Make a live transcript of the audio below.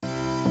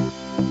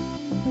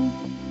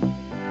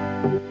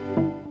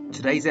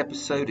Today's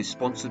episode is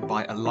sponsored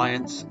by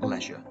Alliance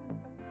Leisure,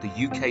 the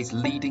UK's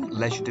leading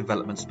leisure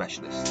development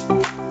specialist.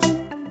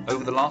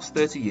 Over the last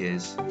 30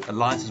 years,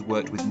 Alliance has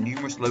worked with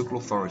numerous local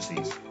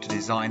authorities to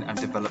design and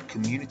develop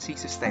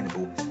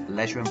community-sustainable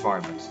leisure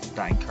environments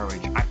that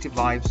encourage active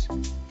lives,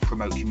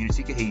 promote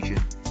community cohesion,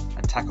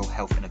 and tackle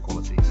health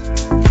inequalities.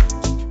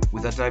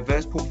 With a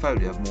diverse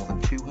portfolio of more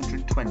than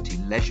 220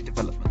 leisure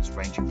developments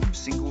ranging from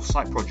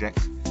single-site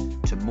projects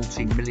to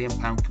multi-million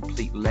pound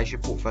complete leisure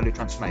portfolio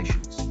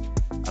transformations,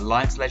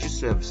 Alliance Leisure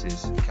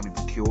Services can be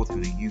procured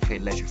through the UK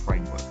Leisure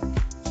Framework.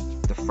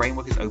 The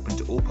framework is open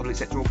to all public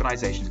sector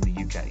organisations in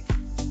the UK.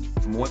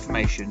 For more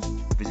information,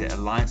 visit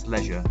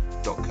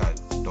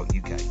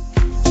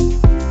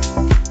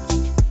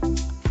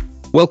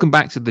allianceleisure.co.uk. Welcome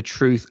back to The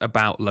Truth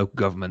About Local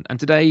Government. And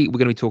today we're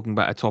going to be talking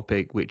about a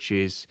topic which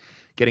is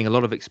getting a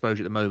lot of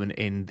exposure at the moment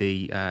in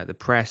the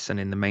press and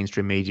in the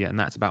mainstream media, and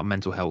that's about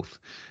mental health.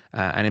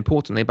 And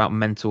importantly, about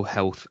mental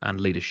health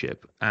and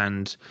leadership.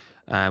 And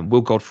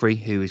Will Godfrey,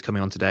 who is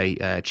coming on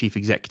today, Chief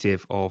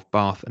Executive of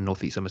Bath and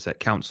North East Somerset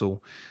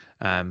Council.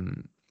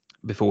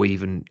 Before we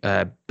even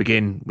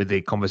begin with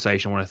the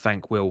conversation, I want to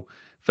thank Will,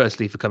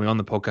 firstly, for coming on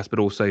the podcast, but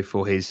also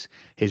for his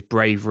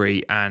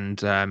bravery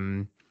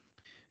and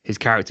his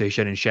character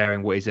shown in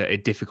sharing what is a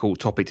difficult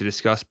topic to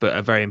discuss, but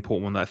a very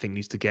important one that I think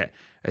needs to get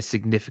a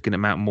significant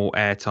amount more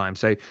airtime.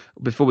 So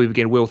before we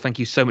begin, Will, thank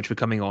you so much for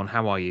coming on.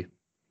 How are you?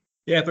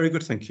 Yeah, very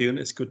good, thank you. And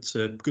it's good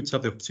to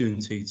have the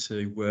opportunity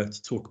to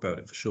talk about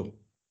it for sure.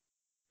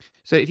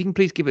 So if you can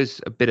please give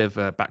us a bit of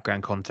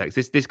background context.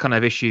 This kind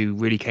of issue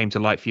really came to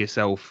light for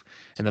yourself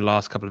in the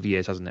last couple of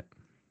years, hasn't it?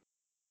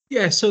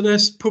 Yeah, so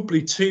there's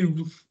probably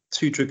two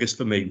triggers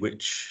for me,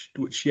 which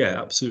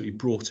absolutely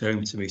brought it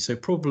home to me. So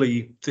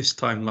probably this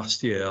time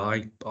last year,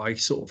 I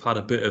sort of had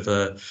a bit of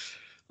a,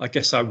 I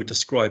guess I would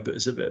describe it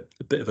as a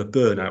bit of a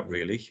burnout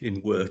really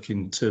in work,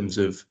 in terms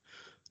of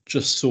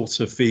just sort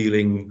of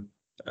feeling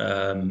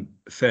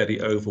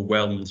fairly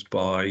overwhelmed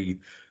by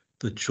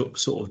the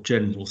sort of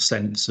general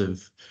sense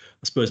of,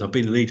 I suppose I've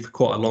been a lead for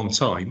quite a long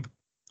time,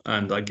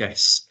 and I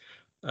guess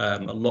a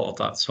lot of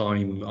that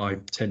time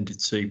I've tended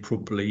to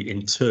probably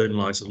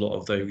internalise a lot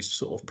of those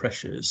sort of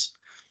pressures.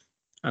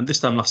 And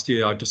this time last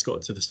year, I just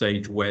got to the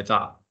stage where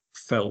that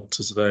felt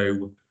as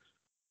though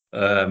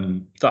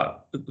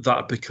that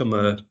had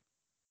become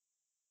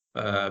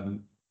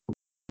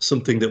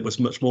something that was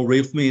much more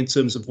real for me in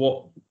terms of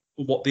what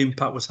the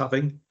impact was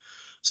having.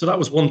 So that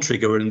was one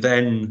trigger. And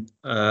then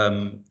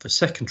the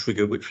second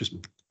trigger, which was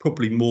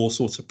probably more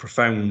sort of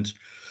profound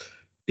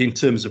in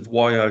terms of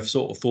why I've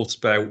sort of thought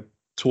about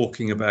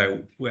talking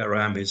about where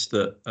I am, is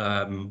that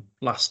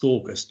last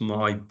August,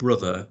 my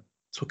brother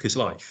took his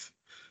life.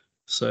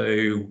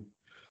 So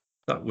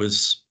that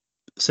was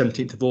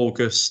 17th of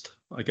August.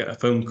 I get a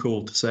phone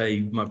call to say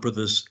my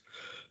brother's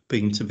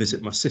been to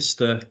visit my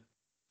sister.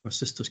 My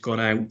sister's gone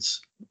out.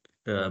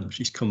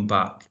 She's come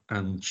back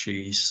and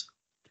she's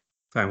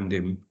found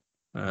him.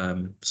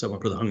 So my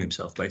brother hung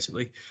himself,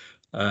 basically.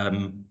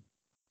 And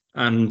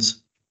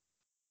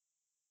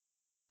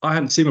I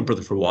hadn't seen my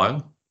brother for a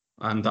while.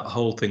 And that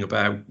whole thing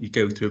about, you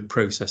go through a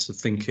process of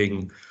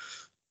thinking,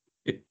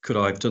 could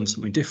I have done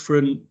something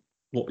different?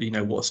 What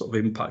sort of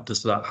impact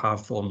does that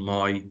have on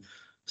my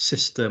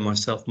sister,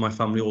 myself, my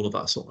family, all of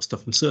that sort of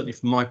stuff. And certainly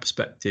from my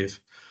perspective,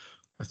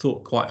 I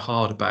thought quite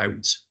hard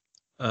about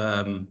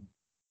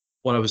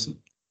what I was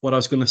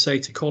going to say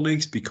to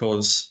colleagues,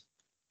 because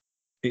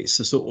it's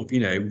a sort of,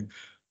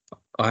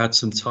 I had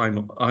some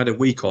time, I had a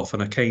week off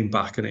and I came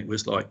back and it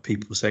was like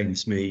people were saying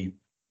to me,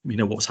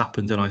 what's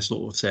happened? And I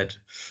sort of said,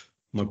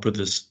 my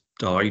brother's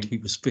died. He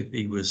was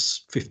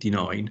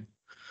 59.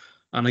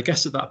 And I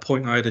guess at that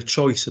point I had a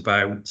choice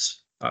about,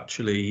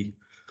 actually,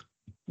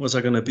 was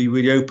I going to be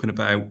really open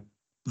about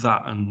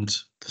that and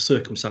the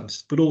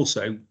circumstances, but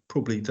also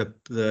probably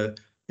the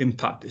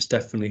impact it's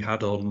definitely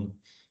had on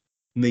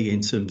me in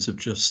terms of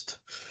just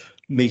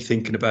me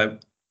thinking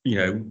about,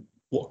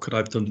 what could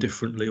I've done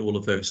differently, all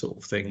of those sort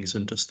of things,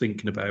 and just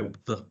thinking about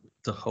the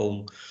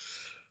whole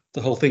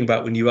thing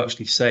about when you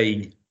actually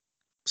say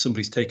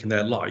somebody's taken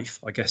their life.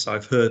 I guess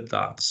I've heard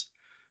that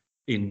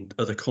in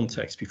other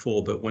contexts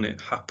before, but when it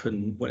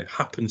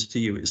happens to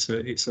you, it's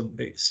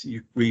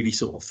you really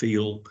sort of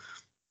feel,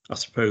 I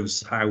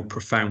suppose, how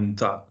profound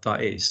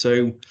that is.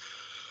 So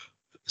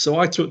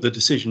I took the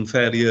decision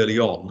fairly early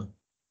on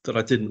that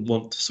I didn't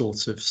want to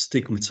sort of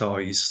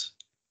stigmatise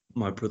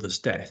my brother's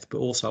death, but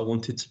also I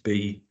wanted to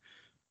be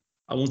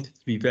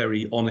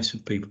very honest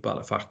with people about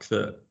the fact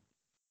that,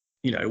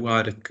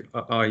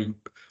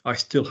 I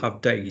still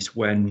have days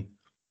when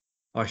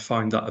I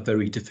find that a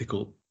very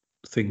difficult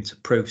thing to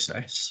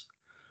process,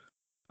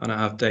 and I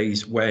have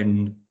days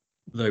when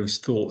those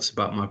thoughts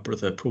about my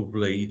brother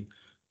probably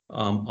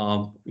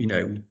don't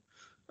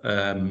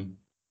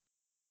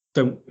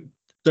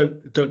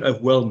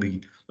overwhelm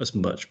me as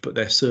much, but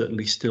they're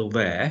certainly still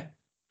there,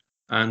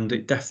 and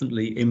it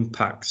definitely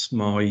impacts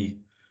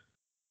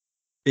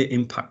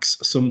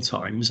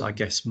sometimes, I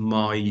guess,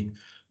 my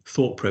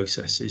thought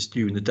processes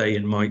during the day,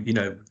 and my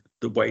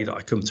the way that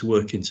I come to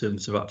work, in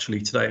terms of,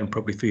 actually today I'm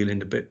probably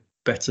feeling a bit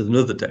better than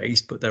other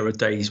days, but there are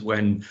days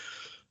when,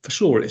 for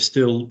sure,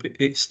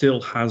 it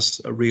still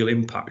has a real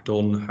impact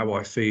on how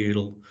I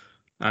feel.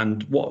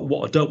 And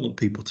what I don't want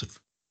people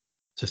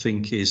to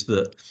think is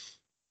that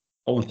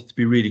I want it to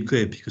be really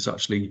clear, because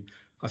actually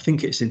I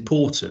think it's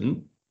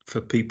important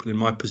for people in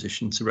my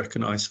position to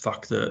recognise the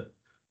fact that,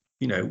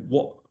 you know,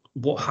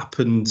 what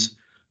happened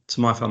to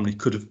my family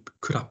could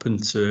happen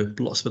to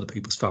lots of other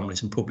people's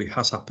families, and probably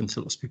has happened to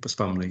lots of people's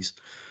families.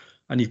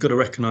 And you've got to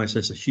recognise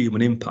there's a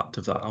human impact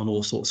of that on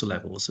all sorts of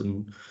levels,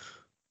 and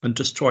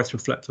just try to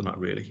reflect on that,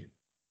 really.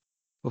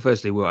 Well,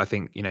 firstly, Will, I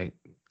think,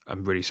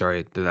 I'm really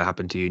sorry that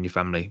happened to you and your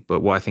family. But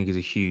what I think is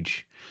a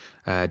huge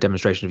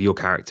demonstration of your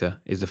character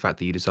is the fact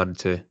that you decided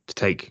to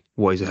take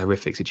what is a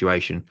horrific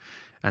situation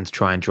and to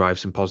try and drive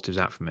some positives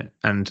out from it.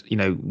 And,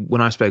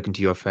 when I've spoken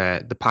to you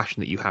off-air, the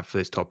passion that you have for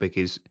this topic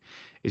is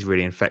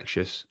really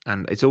infectious.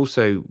 And it's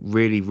also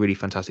really, really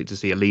fantastic to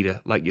see a leader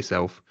like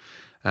yourself.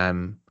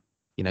 I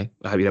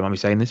hope you don't mind me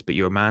saying this, but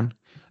you're a man.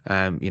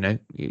 And that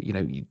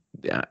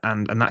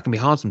can be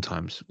hard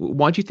sometimes.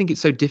 Why do you think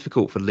it's so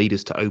difficult for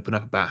leaders to open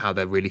up about how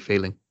they're really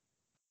feeling?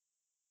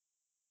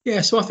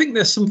 Yeah, so I think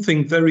there's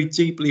something very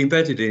deeply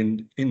embedded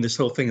in this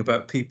whole thing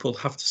about people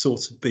have to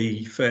sort of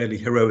be fairly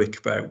heroic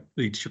about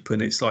leadership,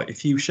 and it's like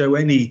if you show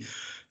any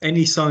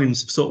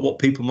signs of sort of what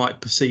people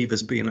might perceive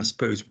as being, I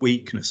suppose,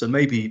 weakness, and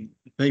maybe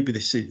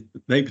this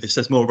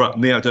says more about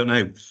me, I don't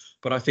know,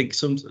 but I think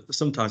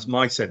sometimes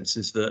my sense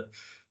is that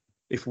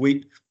if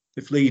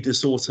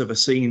leaders sort of are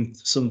seen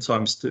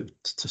sometimes to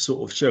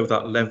sort of show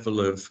that level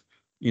of,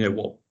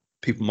 what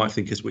people might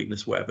think is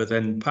weakness, whatever,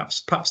 then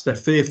perhaps they're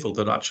fearful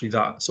that actually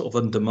that sort of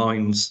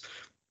undermines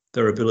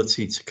their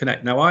ability to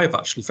connect. Now, I have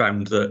actually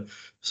found that,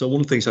 so one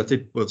of the things I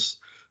did was,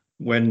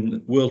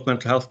 when World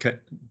Mental Health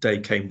Day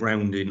came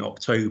round in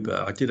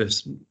October, I did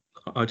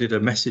a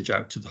message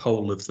out to the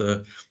whole of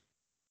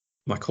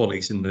my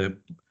colleagues in the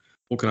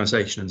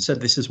organisation and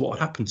said, this is what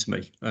happened to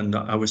me. And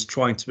I was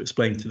trying to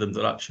explain to them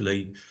that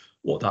actually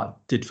what that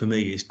did for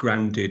me is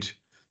grounded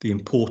the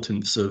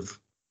importance of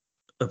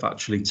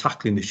actually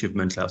tackling the issue of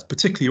mental health,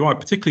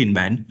 particularly in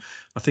men.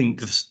 I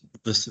think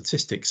the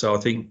statistics are, I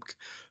think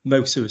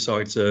most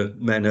suicides are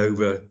men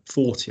over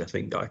 40, I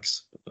think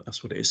that's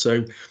what it is.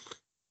 So,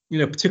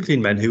 particularly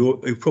in men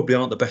who probably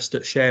aren't the best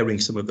at sharing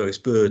some of those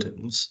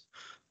burdens.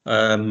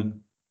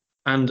 And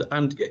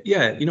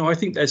yeah, I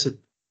think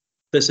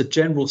there's a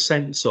general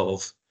sense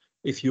of,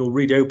 if you're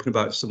really open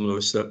about some of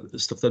those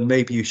stuff, then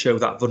maybe you show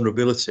that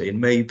vulnerability, and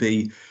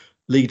maybe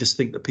leaders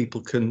think that people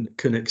can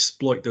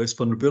exploit those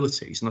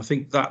vulnerabilities. And I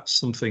think that's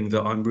something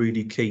that I'm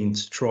really keen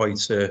to try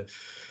to,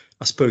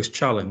 I suppose,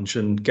 challenge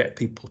and get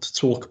people to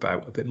talk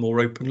about a bit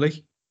more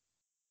openly.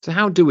 So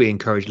how do we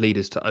encourage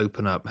leaders to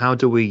open up? How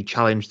do we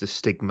challenge the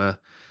stigma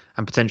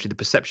and potentially the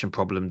perception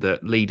problem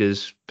that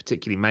leaders,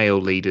 particularly male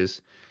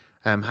leaders,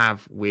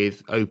 have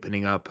with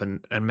opening up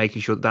and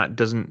making sure that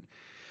doesn't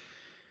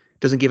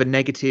give a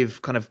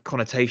negative kind of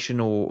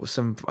connotation or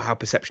somehow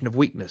perception of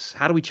weakness?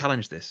 How do we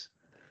challenge this?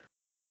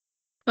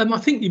 I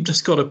think you've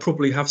just got to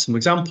probably have some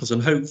examples,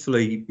 and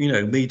hopefully,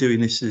 me doing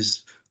this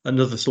is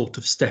another sort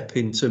of step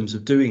in terms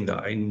of doing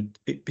that.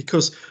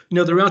 Because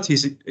the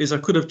reality is I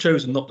could have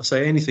chosen not to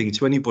say anything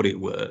to anybody at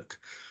work,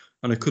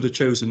 and I could have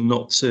chosen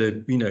not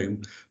to.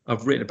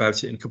 I've written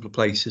about it in a couple of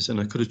places, and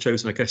I could have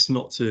chosen, I guess,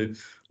 not to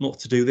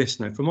do this.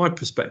 Now, from my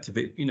perspective,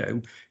 it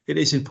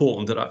is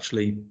important that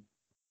actually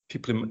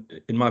people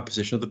in my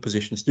position, other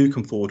positions, do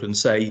come forward and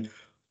say,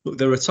 look,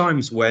 there are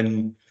times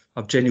when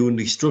I've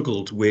genuinely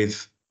struggled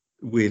with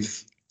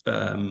what's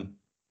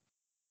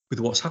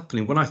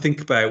happening. When I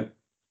think about,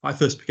 I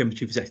first became a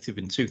chief executive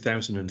in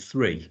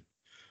 2003,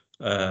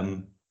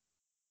 and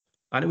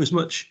it was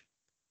much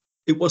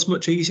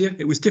easier.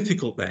 It was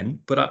difficult then,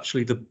 but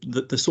actually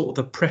the sort of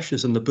the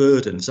pressures and the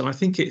burdens, and I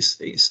think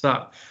it's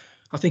that,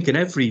 I think in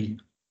every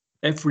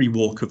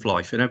walk of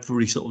life, and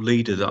every sort of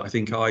leader that I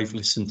think I've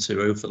listened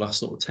to over the last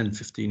sort of 10,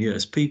 15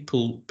 years,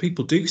 people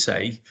do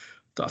say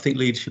that I think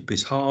leadership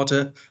is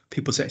harder,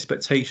 people's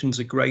expectations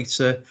are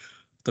greater,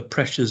 the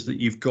pressures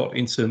that you've got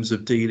in terms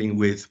of dealing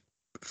with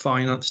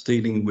finance,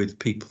 dealing with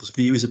people's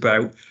views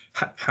about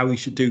how you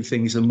should do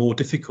things are more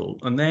difficult.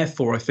 And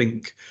therefore, I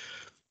think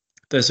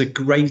there's a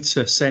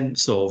greater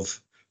sense of,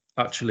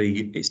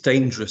 actually, it's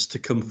dangerous to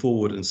come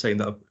forward and say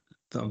that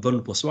I'm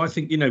vulnerable. So I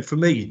think, for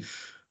me,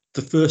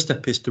 the first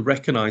step is to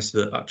recognise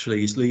that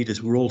actually, as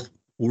leaders, we're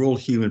all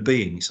human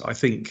beings. I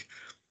think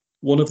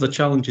one of the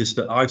challenges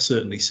that I've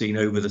certainly seen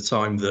over the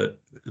time that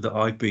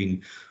I've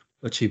been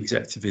a chief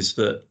executive is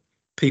that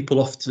people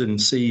often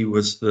see you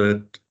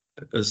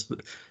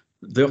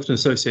they often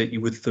associate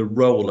you with the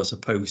role as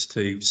opposed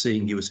to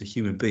seeing you as a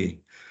human being.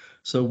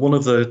 So one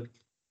of the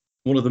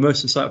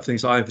most insightful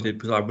things I ever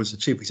did was, I was a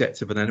chief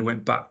executive, and then I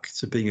went back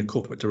to being a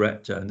corporate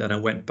director, and then I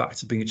went back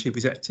to being a chief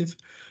executive.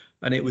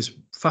 And it was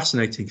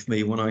fascinating for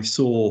me when I'd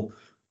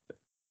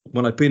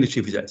been a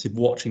chief executive,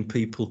 watching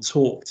people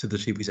talk to the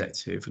chief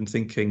executive and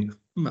thinking,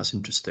 that's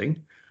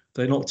interesting.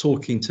 They're not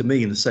talking to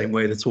me in the same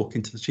way they're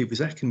talking to the chief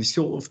exec, and you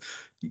sort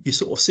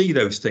of see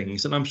those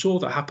things. And I'm sure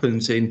that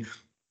happens in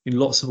in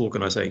lots of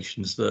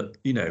organisations that,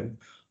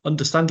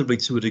 understandably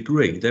to a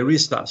degree, there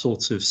is that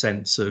sort of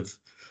sense of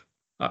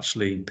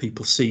actually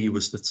people see you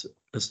as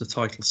the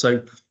title.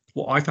 So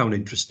what I found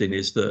interesting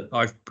is that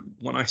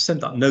when I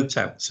sent that note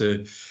out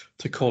to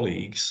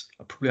colleagues,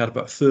 I probably had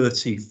about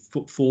 40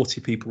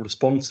 people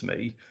respond to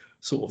me,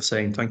 sort of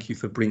saying thank you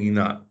for bringing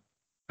that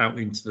out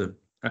into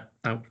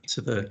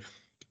the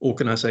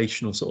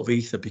organisational sort of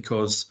ether,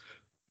 because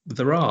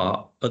there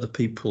are other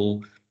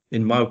people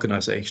in my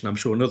organisation, I'm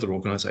sure in other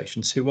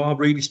organisations, who are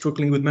really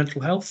struggling with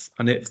mental health,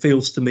 and it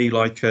feels to me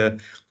like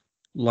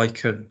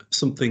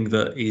something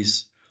that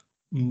is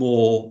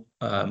more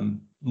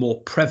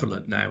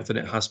prevalent now than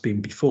it has been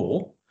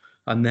before,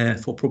 and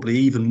therefore probably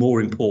even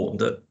more important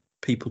that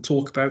people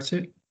talk about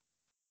it.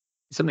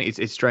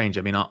 It's strange.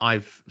 I mean,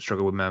 I've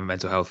struggled with my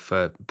mental health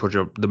for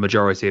the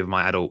majority of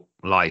my adult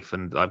life,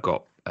 and I've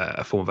got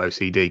a form of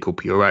OCD called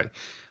PRO.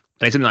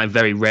 And it's something I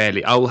very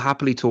rarely, I will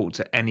happily talk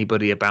to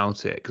anybody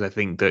about it, because I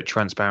think that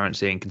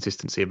transparency and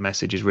consistency of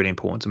message is really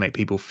important to make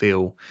people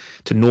feel,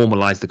 to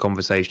normalize the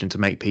conversation, to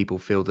make people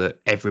feel that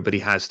everybody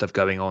has stuff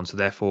going on. So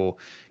therefore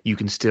you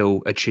can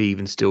still achieve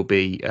and still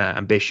be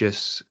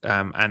ambitious,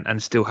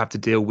 and still have to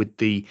deal with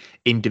the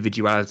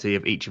individuality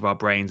of each of our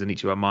brains and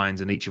each of our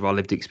minds and each of our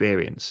lived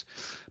experience.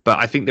 But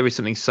I think there is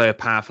something so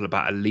powerful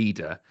about a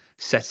leader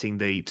setting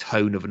the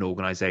tone of an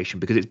organization,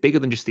 because it's bigger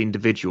than just the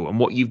individual, and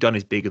what you've done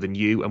is bigger than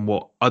you, and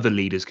what other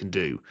leaders can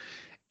do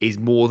is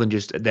more than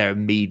just their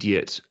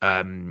immediate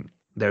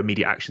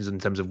actions in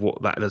terms of what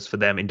that does for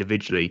them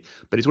individually,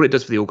 but it's what it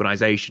does for the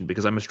organization.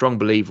 Because I'm a strong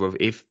believer of,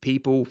 if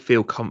people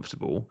feel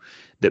comfortable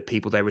that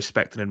people they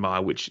respect and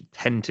admire, which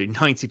tend to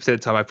 90% of the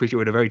time, I appreciate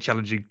we're in a very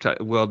challenging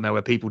world now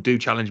where people do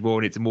challenge more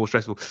and it's more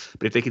stressful,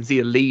 but if they can see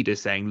a leader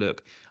saying,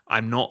 look,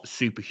 I'm not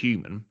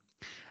superhuman,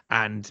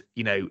 and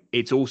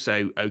it's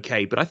also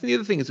okay. But I think the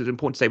other thing that's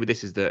important to say with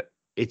this is that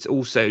it's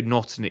also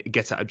not a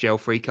get out of jail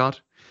free card.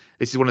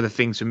 This is one of the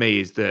things for me,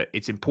 is that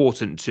it's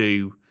important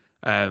to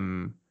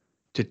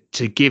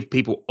give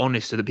people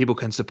honest, so that people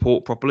can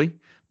support properly.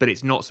 But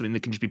it's not something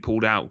that can just be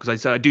pulled out,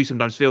 because I do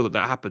sometimes feel that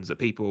happens, that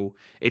people,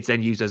 it's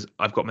then used as,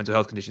 I've got mental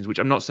health conditions, which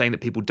I'm not saying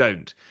that people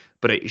don't,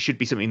 but it should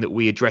be something that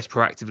we address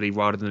proactively,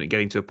 rather than it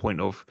getting to a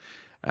point of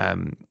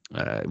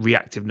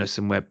reactiveness,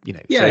 and where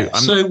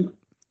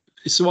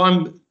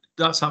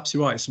That's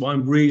absolutely right. So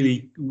I'm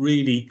really,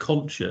 really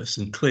conscious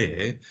and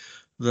clear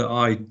that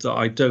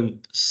I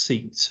don't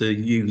seek to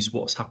use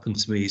what's happened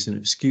to me as an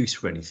excuse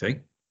for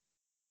anything.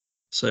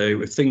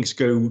 So if things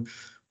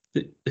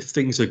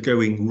are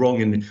going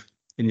wrong in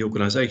the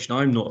organisation,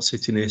 I'm not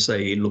sitting here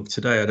saying, look,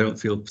 today I don't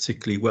feel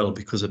particularly well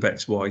because of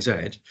X, Y, Z.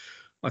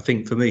 I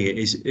think for me it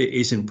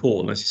is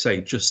important, as you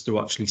say, just to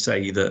actually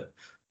say that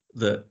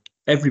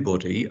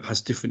everybody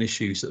has different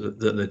issues that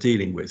they're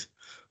dealing with.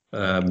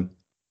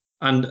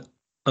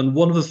 And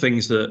one of the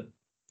things that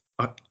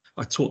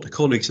I talk to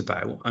colleagues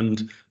about,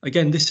 and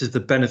again, this is the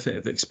benefit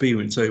of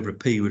experience over a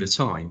period of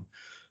time.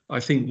 I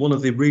think one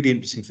of the really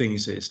interesting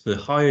things is the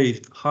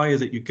higher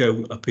that you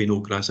go up in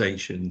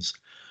organisations,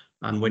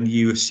 and when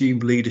you assume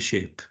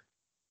leadership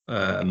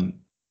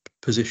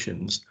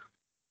positions,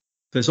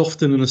 there's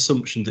often an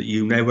assumption that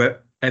you know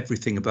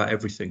everything about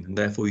everything, and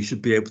therefore you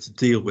should be able to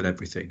deal with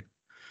everything.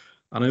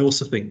 And I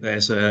also think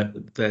there's a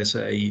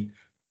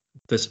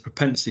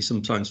propensity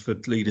sometimes for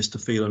leaders to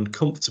feel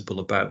uncomfortable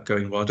about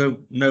going, well, I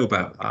don't know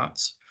about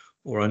that,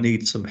 or I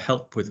need some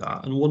help with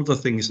that. And one of the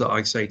things that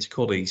I say to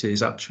colleagues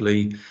is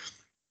actually,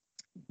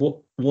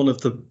 one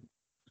of the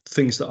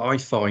things that I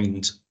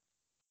find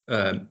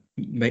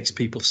makes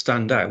people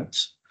stand out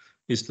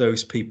is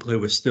those people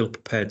who are still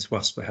prepared to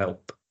ask for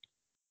help.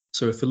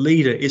 So if a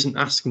leader isn't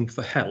asking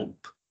for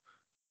help,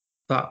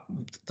 that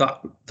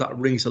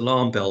rings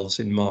alarm bells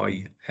in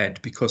my head,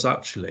 because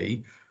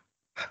actually,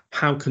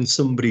 how can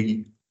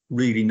somebody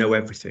really know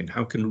everything?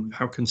 How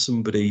can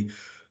somebody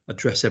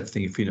address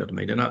everything, if you know what I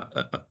mean?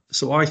 And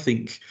so I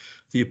think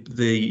the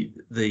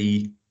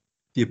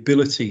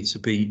ability to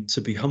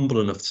be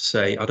humble enough to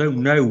say, I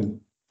don't know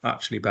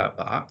actually about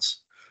that,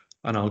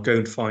 and I'll go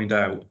and find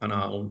out, and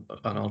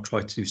I'll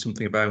try to do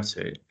something about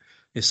it,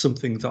 is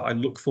something that I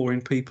look for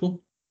in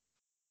people.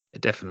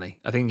 Definitely.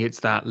 I think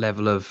it's that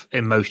level of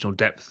emotional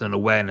depth and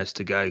awareness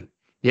to go,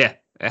 yeah,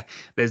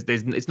 there's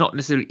it's not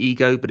necessarily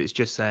ego, but it's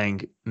just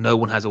saying no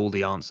one has all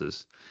the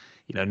answers.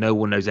 No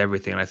one knows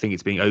everything. And I think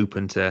it's being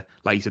open to,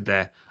 like you said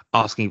there,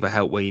 asking for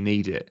help where you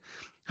need it.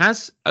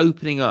 Has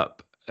opening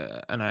up,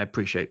 and I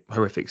appreciate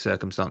horrific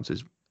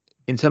circumstances,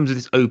 in terms of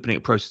this opening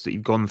up process that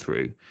you've gone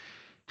through,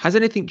 has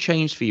anything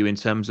changed for you in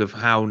terms of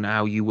how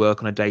now you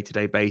work on a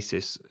day-to-day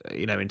basis,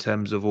 in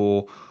terms of,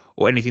 or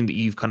anything that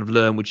you've kind of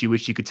learned, which you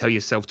wish you could tell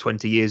yourself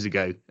 20 years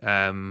ago?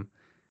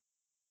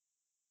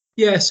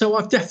 Yeah, so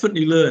I've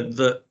definitely learned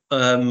that,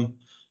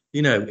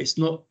 it's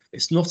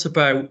not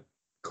about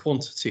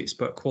quantity, it's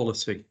about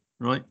quality,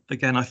 right?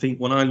 Again, I think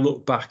when I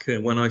look back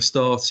at when I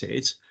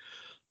started,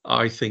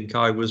 I think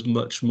I was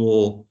much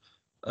more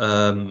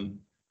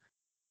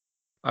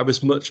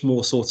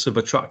sort of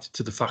attracted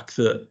to the fact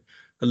that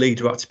a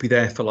leader had to be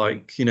there for,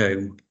 like,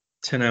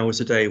 10 hours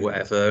a day,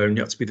 whatever, and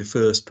you have to be the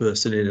first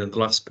person in and the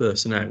last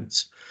person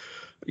out.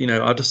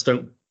 I just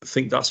don't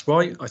think that's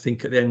right. I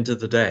think at the end of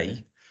the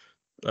day,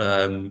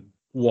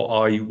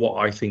 what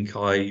I think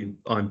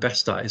I'm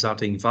best at is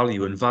adding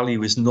value, and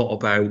value is not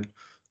about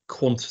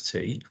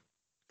quantity.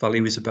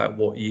 Value is about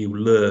what you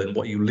learn,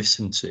 what you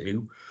listen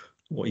to,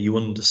 what you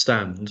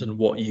understand, and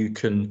what you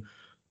can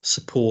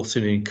support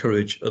and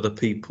encourage other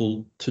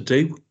people to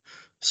do.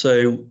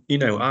 So,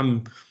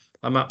 I'm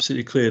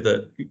absolutely clear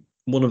that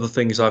one of the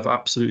things I've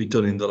absolutely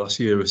done in the last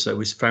year or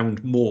so is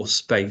found more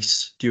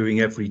space during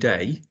every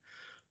day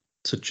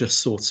to just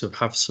sort of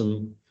have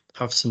some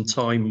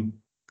time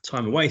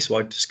away. So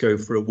I just go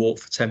for a walk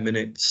for 10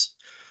 minutes,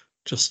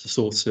 just to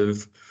sort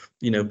of,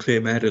 clear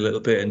my head a little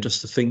bit, and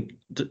just to think,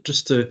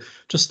 just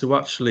to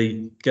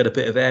actually get a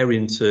bit of air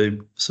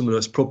into some of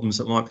those problems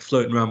that might be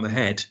floating around my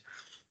head.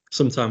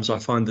 Sometimes I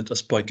find that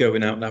just by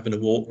going out and having a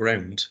walk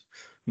around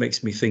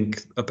makes me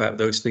think about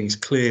those things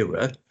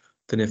clearer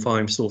than if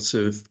I'm sort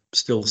of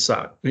still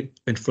sat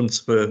in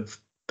front of a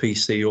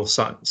PC or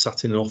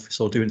sat in an office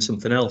or doing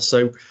something else.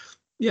 So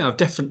yeah, I've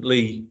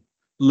definitely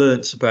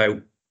learnt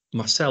about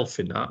myself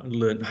in that, and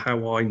learnt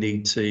how I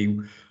need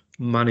to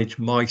manage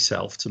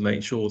myself to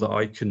make sure that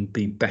I can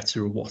be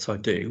better at what I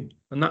do.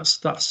 And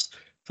that's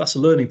a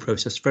learning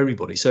process for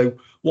everybody. So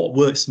what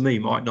works for me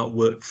might not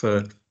work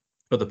for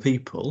other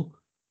people,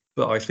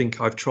 but I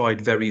think I've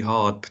tried very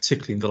hard,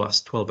 particularly in the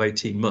last 12,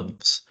 18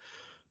 months,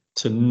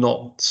 to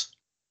not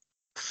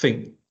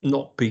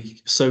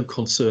be so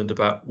concerned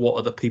about what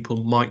other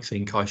people might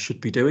think I should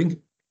be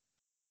doing.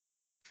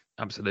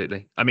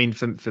 Absolutely. I mean,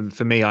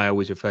 for me, I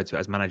always refer to it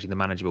as managing the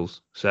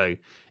manageables. So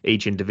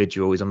each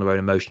individual is on their own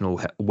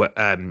emotional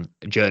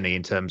journey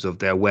in terms of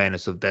their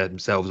awareness of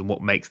themselves and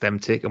what makes them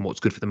tick and what's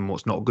good for them and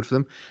what's not good for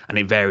them. And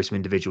it varies from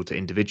individual to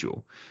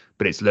individual.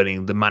 But it's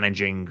learning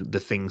managing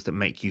the things that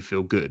make you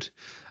feel good.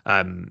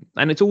 And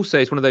it's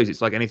one of those.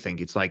 It's like anything.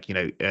 It's like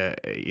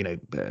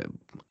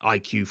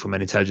IQ from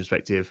an intelligence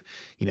perspective.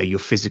 Your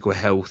physical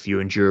health,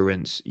 your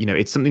endurance.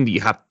 It's something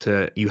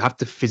that you have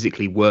to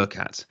physically work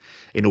at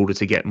in order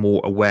to get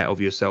more aware of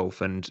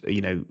yourself. And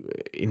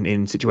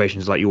in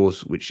situations like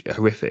yours, which are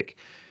horrific,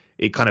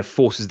 it kind of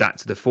forces that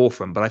to the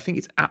forefront. But I think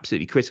it's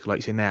absolutely critical, like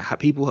you're saying there,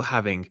 people are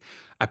having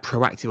a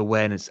proactive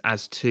awareness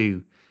as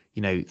to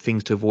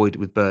things to avoid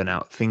with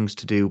burnout, things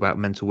to do about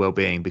mental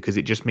well-being, because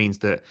it just means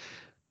that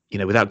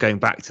without going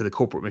back to the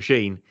corporate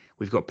machine,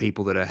 we've got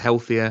people that are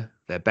healthier,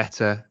 they're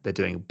better, they're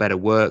doing better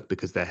work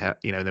because they're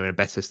in a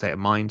better state of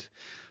mind.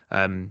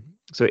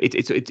 So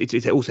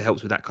it also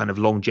helps with that kind of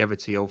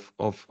longevity of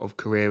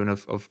career and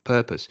of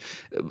purpose.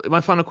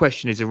 My final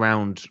question is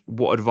around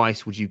what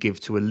advice would you give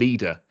to a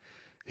leader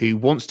who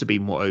wants to be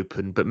more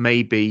open but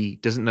maybe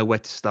doesn't know where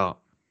to start?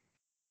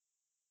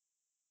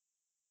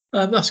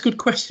 That's a good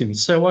question.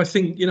 So I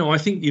think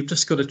you've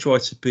just got to try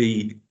to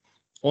be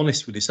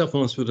honest with yourself,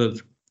 honest with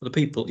other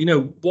people.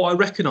 What I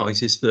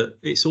recognise is that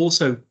it's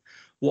also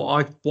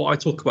what I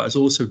talk about is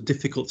also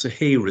difficult to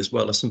hear as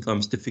well as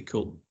sometimes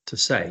difficult to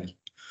say.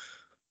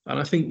 And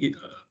I think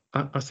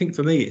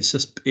for me,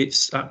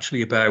 it's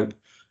actually about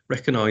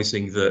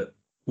recognising that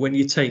when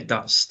you take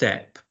that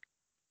step,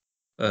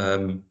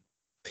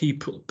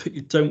 people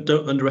don't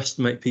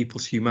underestimate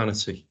people's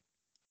humanity.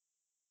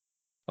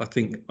 I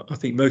think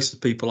most of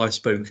the people I've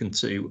spoken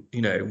to,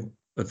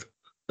 have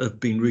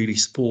been really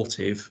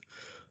supportive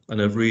and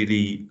have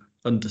really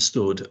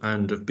understood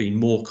and have been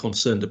more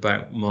concerned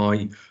about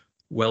my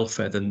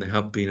welfare than they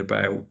have been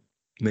about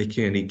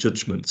making any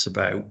judgments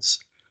about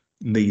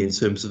me in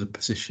terms of the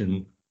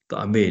position that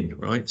I'm in,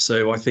 right?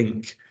 So I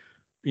think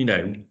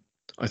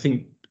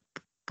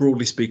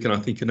broadly speaking, I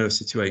think in those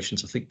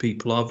situations, I think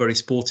people are very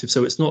supportive.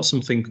 So it's not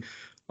something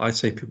I'd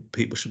say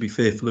people should be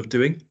fearful of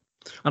doing.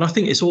 And I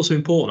think it's also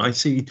important. I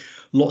see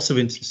lots of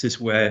instances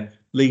where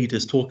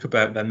leaders talk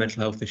about their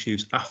mental health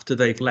issues after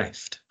they've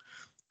left.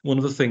 One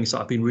of the things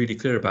that I've been really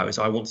clear about is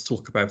I want to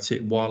talk about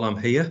it while I'm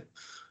here,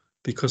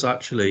 because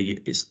actually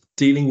it's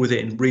dealing with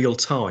it in real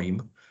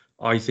time,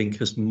 I think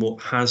has more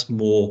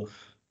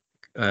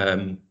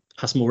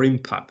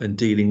impact than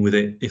dealing with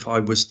it if I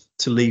was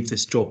to leave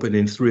this job and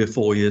in 3 or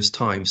 4 years'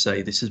 time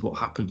say this is what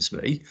happened to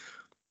me.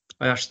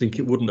 I actually think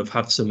it wouldn't have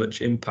had so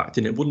much impact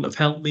and it wouldn't have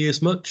helped me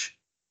as much.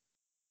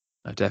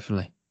 No,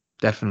 definitely.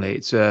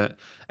 It's an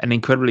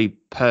incredibly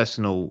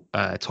personal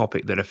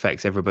topic that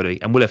affects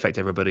everybody and will affect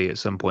everybody at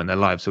some point in their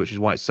lives. So, which is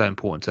why it's so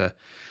important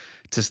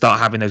to start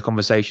having those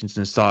conversations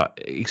and start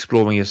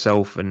exploring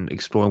yourself and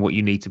exploring what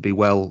you need to be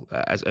well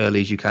as early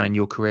as you can in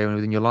your career and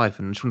within your life.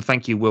 And I just want to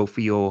thank you, Will,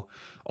 for your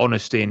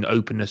honesty and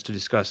openness to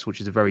discuss,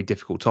 which is a very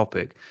difficult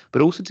topic,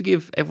 but also to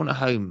give everyone at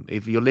home,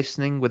 if you're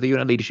listening, whether you're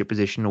in a leadership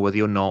position or whether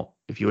you're not,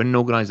 if you're in an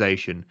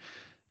organization,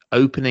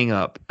 opening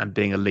up and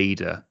being a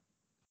leader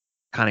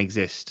can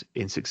exist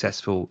in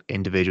successful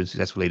individuals,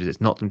 successful leaders. It's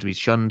not something to be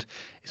shunned.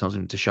 It's not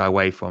something to shy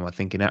away from. I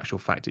think in actual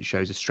fact, it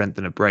shows a strength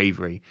and a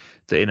bravery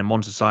that in a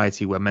modern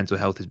society where mental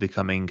health is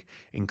becoming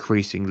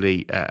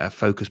increasingly a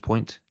focus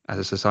point as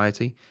a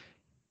society,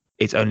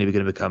 it's only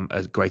going to become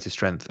a greater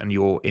strength, and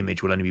your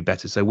image will only be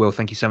better. So, Will,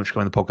 thank you so much for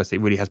coming on the podcast. It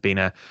really has been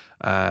I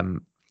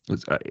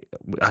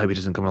hope it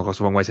doesn't come across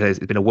the wrong way today. It's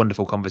been a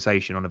wonderful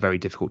conversation on a very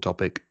difficult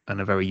topic and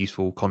a very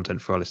useful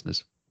content for our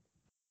listeners.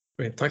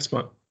 Great. Thanks,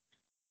 Matt.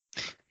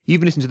 You've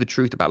been listening to The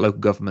Truth About Local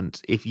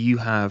Government. If you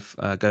have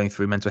going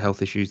through mental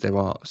health issues, there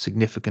are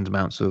significant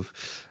amounts of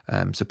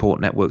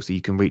support networks that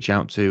you can reach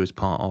out to as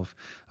part of,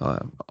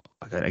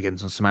 again,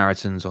 on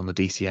Samaritans, on the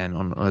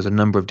DCN, there's a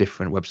number of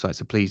different websites.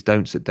 So please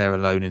don't sit there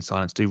alone in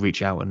silence. Do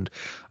reach out and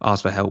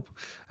ask for help.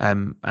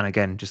 And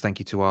again, just thank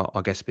you to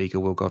our guest speaker,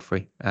 Will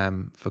Godfrey,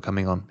 for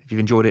coming on. If you've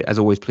enjoyed it, as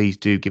always, please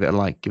do give it a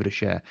like, give it a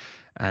share.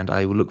 And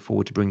I will look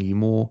forward to bringing you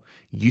more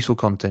useful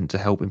content to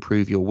help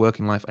improve your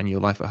working life and your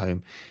life at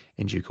home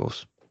in due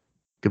course.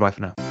 Goodbye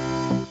for now.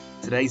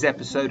 Today's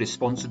episode is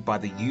sponsored by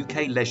the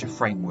UK Leisure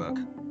Framework,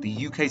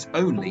 the UK's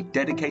only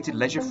dedicated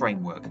leisure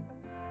framework.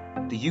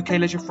 The UK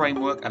Leisure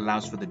Framework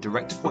allows for the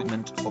direct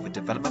appointment of a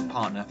development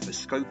partner for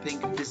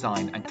scoping,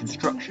 design and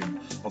construction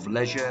of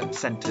leisure,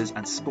 centres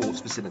and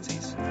sports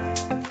facilities.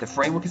 The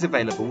framework is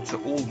available to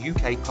all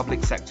UK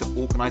public sector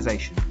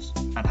organisations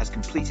and has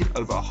completed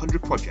over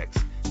 100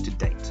 projects to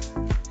date.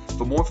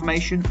 For more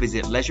information,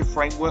 visit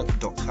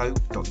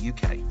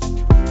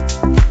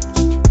leisureframework.co.uk.